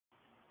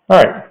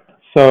All right,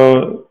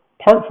 so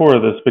part 4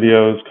 of this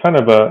video is kind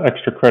of an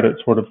extra credit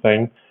sort of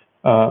thing.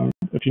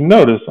 If you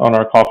notice on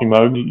our coffee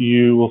mug,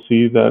 you will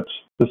see that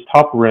this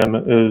top rim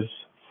is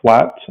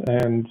flat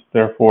and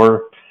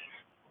therefore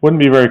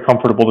wouldn't be very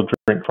comfortable to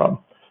drink from.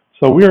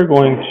 So we are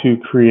going to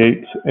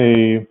create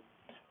a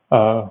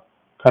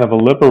kind of a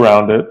lip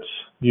around it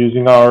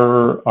using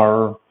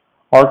our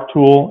arc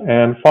tool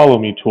and follow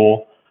me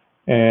tool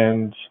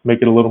and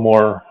make it a little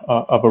more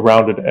of a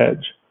rounded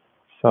edge.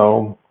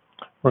 So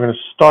we're going to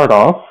start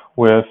off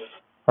with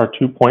our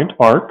 2-point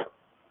arc.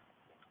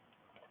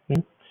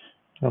 Okay.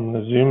 I'm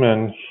going to zoom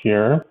in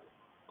here.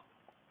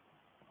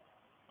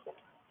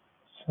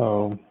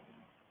 So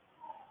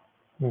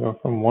we go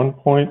from one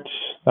point,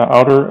 the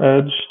outer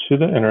edge, to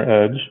the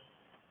inner edge.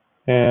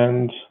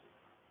 And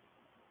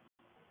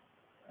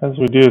as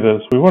we do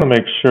this, we want to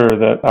make sure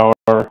that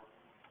our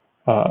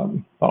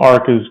the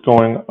arc is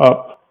going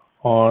up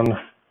on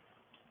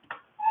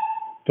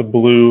the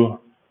blue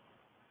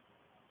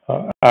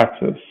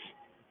axis.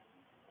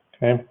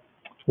 Okay.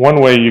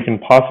 One way you can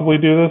possibly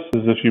do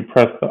this is if you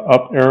press the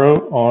up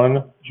arrow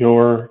on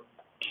your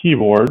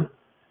keyboard,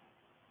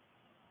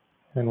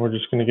 and we're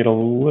just going to get a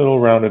little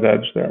rounded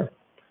edge there.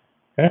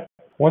 Okay.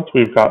 Once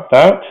we've got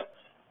that,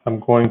 I'm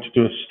going to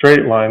do a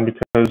straight line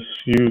because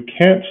you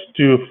can't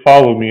do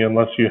follow me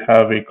unless you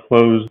have a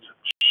closed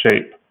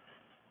shape.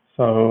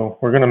 So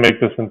we're going to make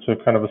this into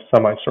kind of a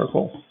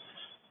semicircle.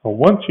 So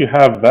once you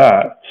have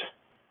that,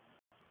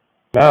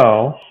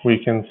 now we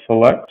can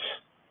select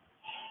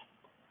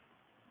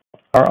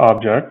our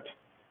object.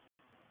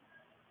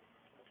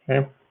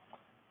 Okay.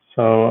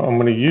 So I'm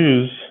going to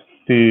use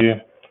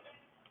the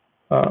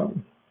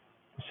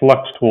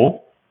select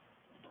tool.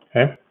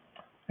 Okay.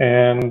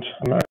 And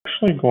I'm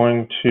actually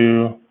going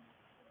to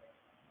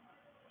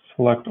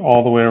select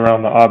all the way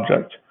around the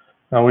object.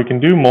 Now we can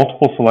do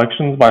multiple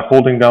selections by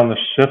holding down the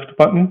shift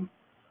button,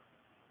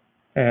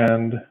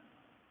 and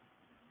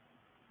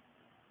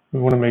we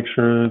want to make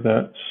sure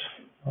that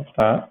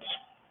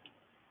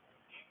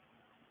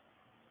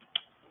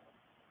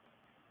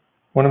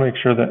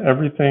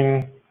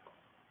everything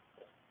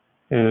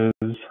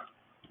is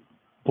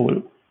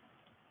blue.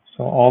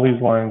 So all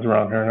these lines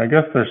around here, and I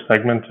guess they're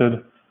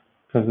segmented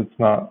because it's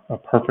not a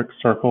perfect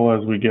circle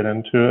as we get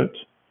into it.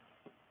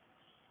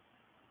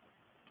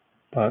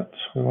 But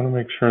we want to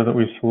make sure that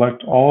we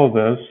select all of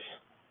this,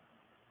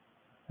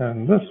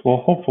 and this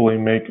will hopefully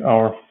make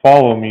our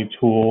follow me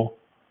tool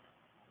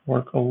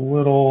work a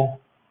little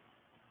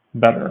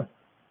better.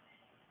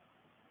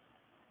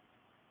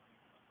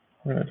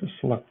 We're going to just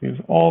select these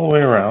all the way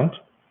around.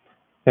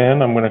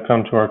 Then I'm going to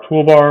come to our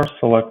toolbar,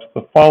 select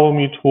the follow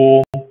me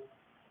tool,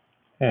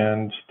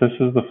 and this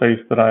is the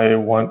face that I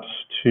want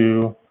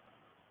to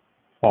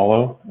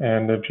follow.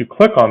 And if you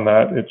click on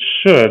that, it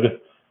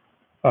should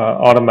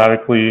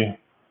automatically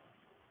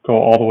go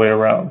all the way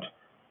around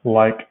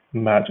like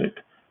magic.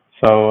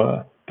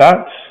 So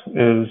that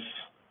is,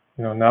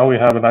 now we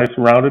have a nice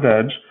rounded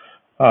edge,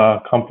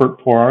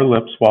 comfort for our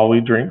lips while we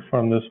drink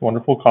from this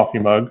wonderful coffee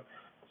mug.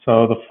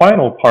 So the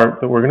final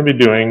part that we're going to be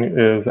doing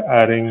is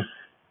adding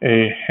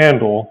a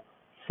handle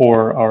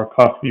for our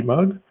coffee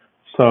mug.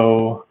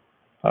 So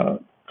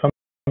come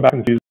back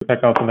and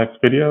check out the next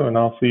video, and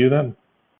I'll see you then.